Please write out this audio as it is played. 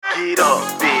Get up,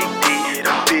 Big D.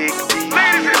 Big D.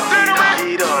 Ladies and gentlemen.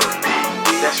 Get up, Big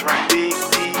D. That's right, Big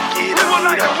D. Get up, would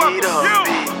like to welcome get up,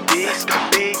 you. Big D. Let's go,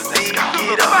 Big D.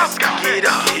 Get up, let's go, get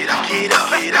up, get up, get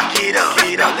up, get up, get up,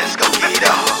 get up, let's go, get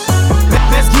up.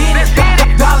 Let's get it.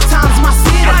 Dollar times my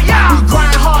city. We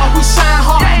grind hard, we shine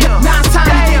hard. Now it's time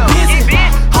to get busy.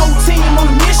 Whole team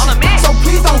on a mission. So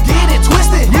please don't get it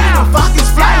twisted. We the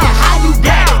Falcons flying. How you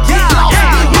got it? Get lost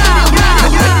and get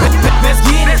with it. Let's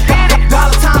get it.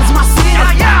 Dollar times my city.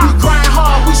 We grind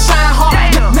hard, we shine hard.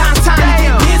 Now it's time to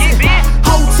get busy.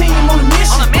 Whole team on a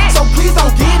mission. So please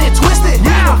don't get it twisted.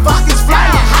 We the Falcons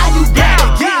flying. How you got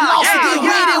it? Get lost and get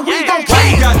with it. We gon' Why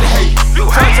you got the hate?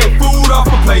 Tryna take food off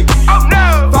my plate. Oh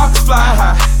no! Falcons fly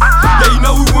high. Yeah, you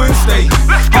know we wouldn't stay.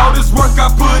 All this work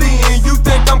I put in, you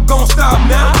think I'm gon' stop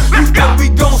now? You think we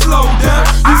gon' slow down?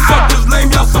 You suckers lame,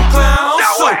 y'all some clowns.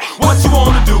 So, what you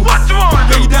wanna do?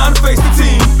 Yeah, you down to face the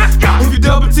team. If you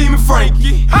double teaming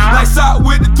Frankie, lights out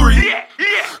with the 3.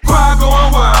 Crowd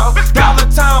going wild. Dollar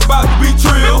time about to be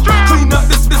trill. Clean up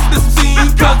this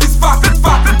scene, cause these Falcons.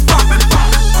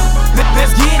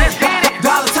 Let's get it.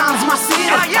 Dollar times my city.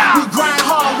 We grind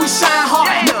hard, we shine hard.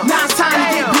 Now it's time to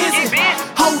get busy.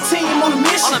 Whole team on a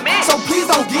mission. So please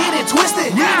don't get it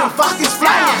twisted. We the Falcons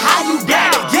flying. How you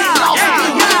got it? Get lost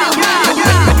and get with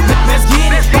it. Let's get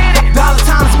it. Dollar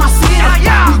times my city.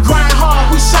 We grind hard,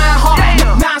 we shine hard.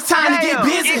 Now it's time to get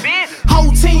busy.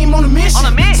 Whole team on a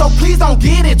mission. So please don't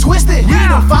get it twisted. We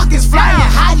the Falcons flying.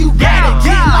 How you got it?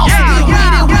 Get lost and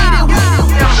get with it.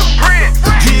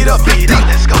 Get up, Big D.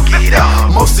 Let's go, get up.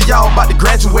 Most of y'all about to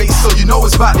graduate, so you know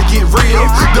it's about to get real.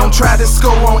 Don't try to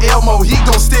score on Elmo, he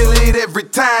gon' steal it every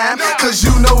time. Cause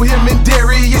you know him and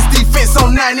Darius defense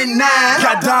on 99.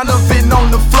 Got Donovan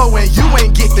on the floor and you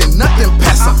ain't getting nothing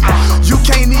past him. You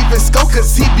can't even score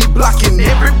cause he be blocking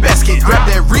every basket. Grab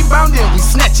that rebound and we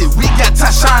snatch it. We got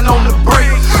Tyshawn on the break.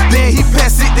 Then he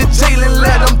pass it to Jalen,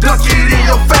 let him dunk it in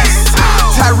your face.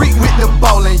 Tyreek with the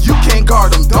ball and you can't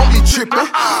guard him, don't be trippin'.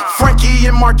 Frankie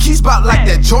and Marquise bout like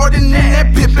that Jordan and that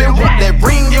Pippen. Want that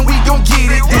ring